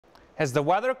As the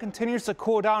weather continues to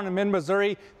cool down in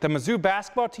mid-Missouri, the Mizzou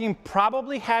basketball team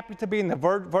probably happy to be in the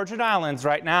Virgin Islands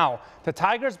right now. The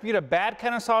Tigers beat a bad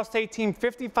Kennesaw State team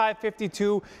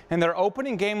 55-52 in their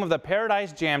opening game of the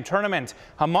Paradise Jam tournament.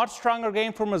 A much stronger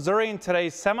game for Missouri in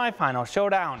today's semifinal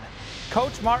showdown.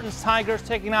 Coach Martin's Tigers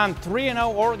taking on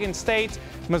 3-0 Oregon State.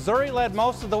 Missouri led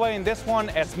most of the way in this one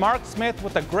as Mark Smith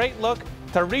with a great look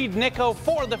to Reed Nico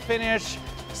for the finish.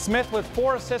 Smith with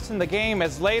 4 assists in the game,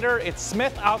 as later it's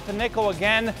Smith out to Nico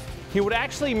again. He would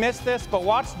actually miss this, but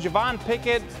watch Javon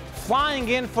Pickett flying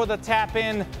in for the tap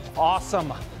in.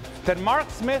 Awesome. Then Mark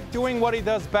Smith doing what he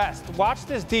does best. Watch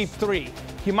this deep three.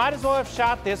 He might as well have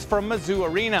shot this from Mizzou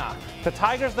Arena. The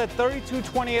Tigers led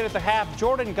 32-28 at the half.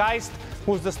 Jordan Geist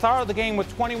was the star of the game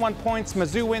with 21 points.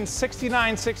 Mizzou wins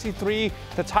 69-63.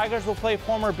 The Tigers will play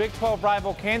former Big 12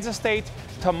 rival Kansas State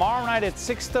tomorrow night at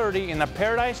 6:30 in the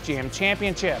Paradise Jam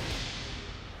Championship.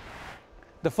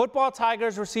 The football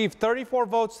Tigers received 34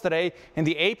 votes today in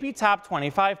the AP Top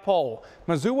 25 poll.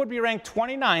 Mizzou would be ranked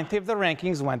 29th if the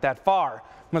rankings went that far.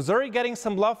 Missouri getting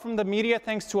some love from the media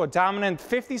thanks to a dominant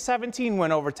 50-17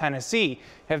 win over Tennessee.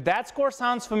 If that score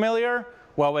sounds familiar,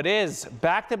 well, it is.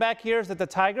 Back-to-back years that the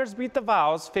Tigers beat the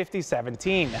Vols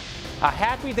 50-17. A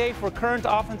happy day for current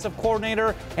offensive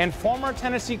coordinator and former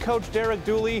Tennessee coach Derek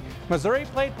Dooley. Missouri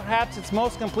played perhaps its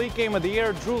most complete game of the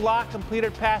year. Drew Lock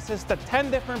completed passes to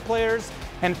 10 different players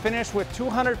and finished with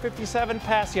 257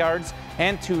 pass yards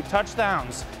and 2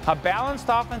 touchdowns. A balanced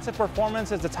offensive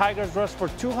performance as the Tigers rushed for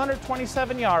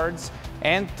 227 yards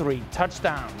and 3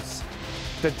 touchdowns.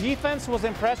 The defense was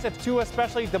impressive too,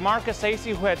 especially DeMarcus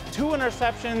Acey, who had 2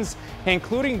 interceptions,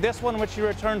 including this one which he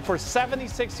returned for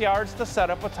 76 yards to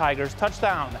set up a Tigers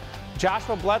touchdown.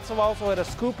 Joshua Bledsoe also had a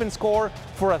scoop and score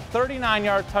for a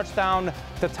 39-yard touchdown.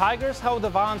 The Tigers held the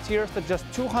Volunteers to just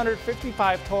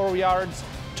 255 total yards.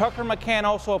 Tucker McCann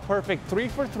also a perfect 3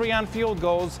 for 3 on field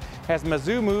goals as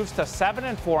Mizzou moves to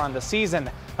 7-4 on the season.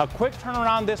 A quick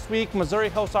turnaround this week. Missouri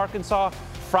hosts Arkansas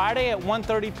Friday at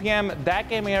 1:30 p.m. That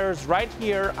game airs right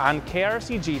here on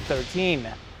KRCG 13.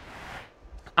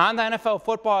 On the NFL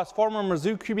football, as former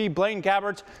Mizzou QB Blaine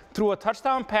Gabbert threw a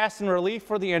touchdown pass in relief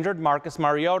for the injured Marcus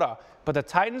Mariota, but the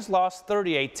Titans lost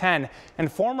 38-10.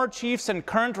 And former Chiefs and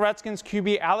current Redskins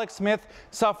QB Alex Smith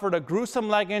suffered a gruesome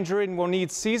leg injury and will need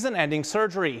season-ending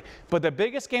surgery. But the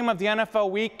biggest game of the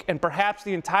NFL week and perhaps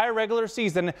the entire regular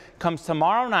season comes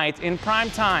tomorrow night in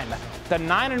prime time. The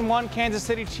 9-1 Kansas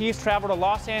City Chiefs travel to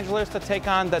Los Angeles to take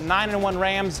on the 9-1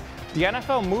 Rams. The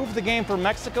NFL moved the game from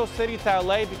Mexico City to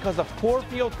LA because of poor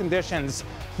field conditions.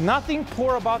 Nothing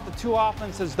poor about the two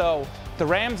offenses, though. The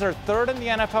Rams are 3rd in the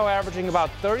NFL, averaging about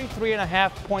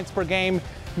 33.5 points per game.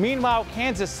 Meanwhile,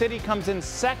 Kansas City comes in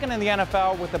 2nd in the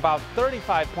NFL with about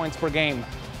 35 points per game.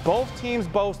 Both teams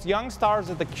boast young stars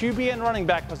at the QB and running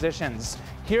back positions.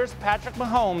 Here's Patrick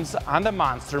Mahomes on the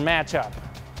monster matchup.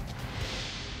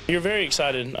 You're very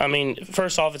excited. I mean,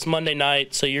 first off, it's Monday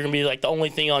night, so you're going to be like the only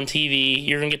thing on TV.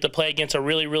 You're going to get to play against a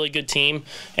really, really good team,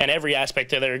 and every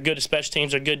aspect of it. They're good special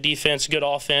teams, they're good defense, good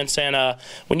offense, and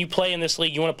when you play in this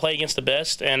league, you want to play against the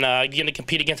best, and getting to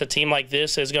compete against a team like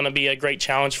this is going to be a great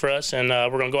challenge for us, and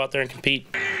we're going to go out there and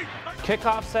compete.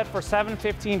 Kickoff set for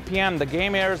 7:15 p.m. The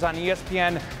game airs on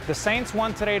ESPN. The Saints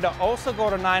won today to also go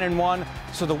to 9-1,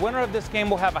 so the winner of this game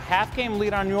will have a half-game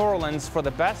lead on New Orleans for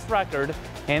the best record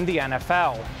in the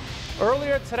NFL.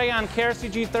 Earlier today on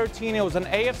KRCG 13, it was an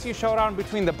AFC showdown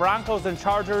between the Broncos and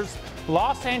Chargers.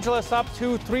 Los Angeles up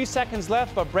 2, 3 seconds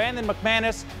left, but Brandon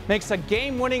McManus makes a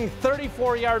game-winning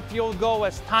 34-yard field goal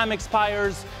as time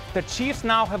expires. The Chiefs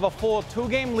now have a full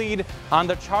 2-game lead on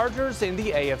the Chargers in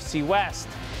the AFC West.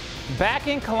 Back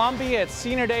in Columbia, it's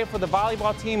senior day for the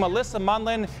volleyball team. Alyssa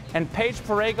Munlin and Paige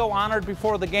Perego honored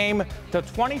before the game. The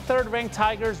 23rd ranked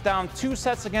Tigers down 2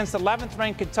 sets against 11th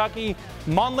ranked Kentucky.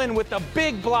 Munlin with a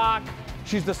big block.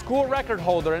 She's the school record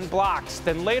holder in blocks.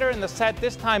 Then later in the set,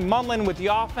 this time Munlin with the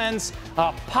offense.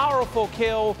 A powerful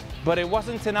kill, but it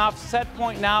wasn't enough. Set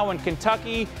point now, and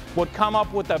Kentucky would come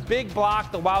up with a big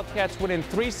block. The Wildcats win in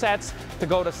 3 sets to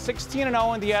go to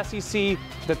 16-0 in the SEC.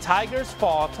 The Tigers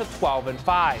fall to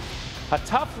 12-5. A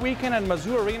tough weekend at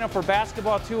Mizzou Arena for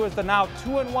basketball, too, as the now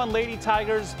 2-1 Lady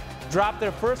Tigers dropped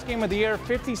their first game of the year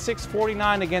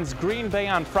 56-49 against Green Bay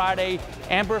on Friday.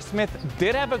 Amber Smith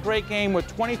did have a great game with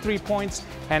 23 points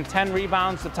and 10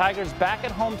 rebounds. The Tigers back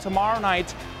at home tomorrow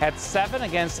night at 7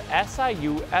 against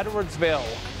SIU Edwardsville.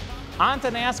 On to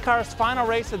NASCAR's final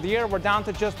race of the year. We're down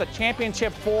to just the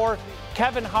championship 4.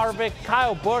 Kevin Harvick,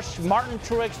 Kyle Busch, Martin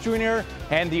Truex Jr.,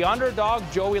 and the underdog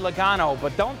Joey Logano.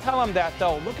 But don't tell him that,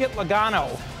 though. Look at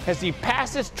Logano. as he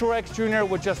passes Truex Jr.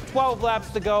 with just 12 laps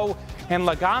to go. And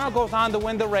Logano goes on to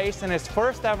win the race in his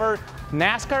first ever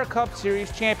NASCAR Cup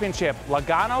Series championship.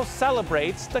 Logano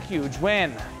celebrates the huge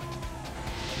win.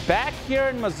 Back here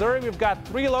in Missouri, we've got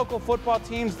 3 local football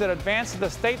teams that advanced to the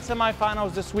state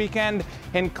semifinals this weekend.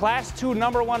 In Class 2,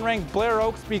 #1 ranked Blair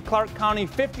Oaks beat Clark County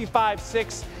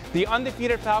 55-6. The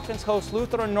undefeated Falcons host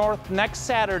Lutheran North next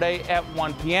Saturday at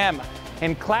 1 p.m.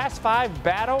 In Class 5,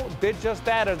 Battle did just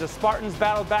that as the Spartans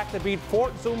battled back to beat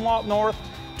Fort Zumwalt North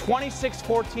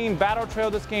 26-14. Battle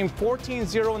trailed this game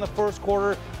 14-0 in the first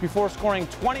quarter before scoring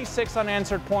 26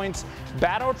 unanswered points.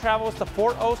 Battle travels to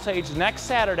Fort Osage next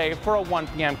Saturday for a 1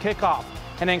 p.m. kickoff.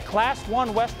 And in Class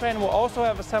 1, West Trent will also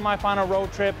have a semifinal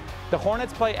road trip. The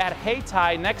Hornets play at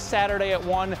Hayti next Saturday at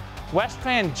 1. West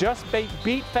Trent just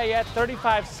beat Fayette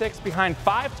 35-6 behind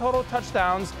 5 total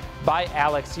touchdowns by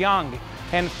Alex Young.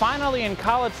 And finally, in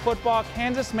college football,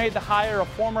 Kansas made the hire of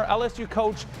former LSU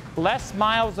coach Les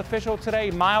Miles official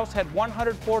today. Miles had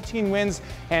 114 wins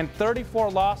and 34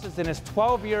 losses in his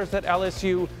 12 years at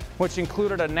LSU, which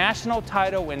included a national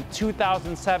title in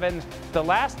 2007. The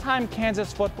last time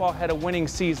Kansas football had a winning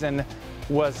season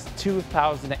was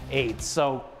 2008.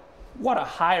 So what a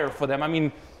hire for them. I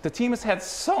mean, the team has had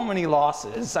so many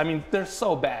losses. I mean, they're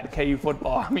so bad, KU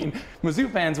football. I mean, Mizzou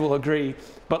fans will agree.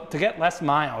 But to get Les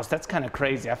Miles, that's kind of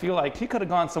crazy. I feel like he could have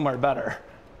gone somewhere better.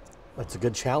 That's a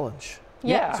good challenge.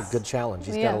 Yeah. It's a good challenge.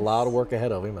 He's got a lot of work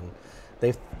ahead of him. And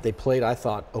they played, I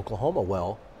thought, Oklahoma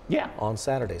well on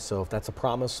Saturday. So if that's a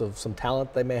promise of some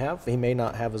talent they may have, he may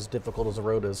not have as difficult as a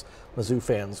road as Mizzou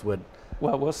fans would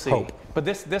Well, we'll see. hope. But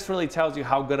this really tells you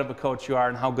how good of a coach you are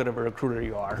and how good of a recruiter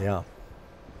you are. Yeah.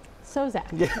 So,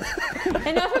 Zach,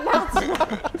 enough about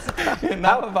sports.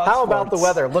 How about the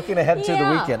weather? Looking ahead to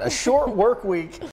the weekend. A short work week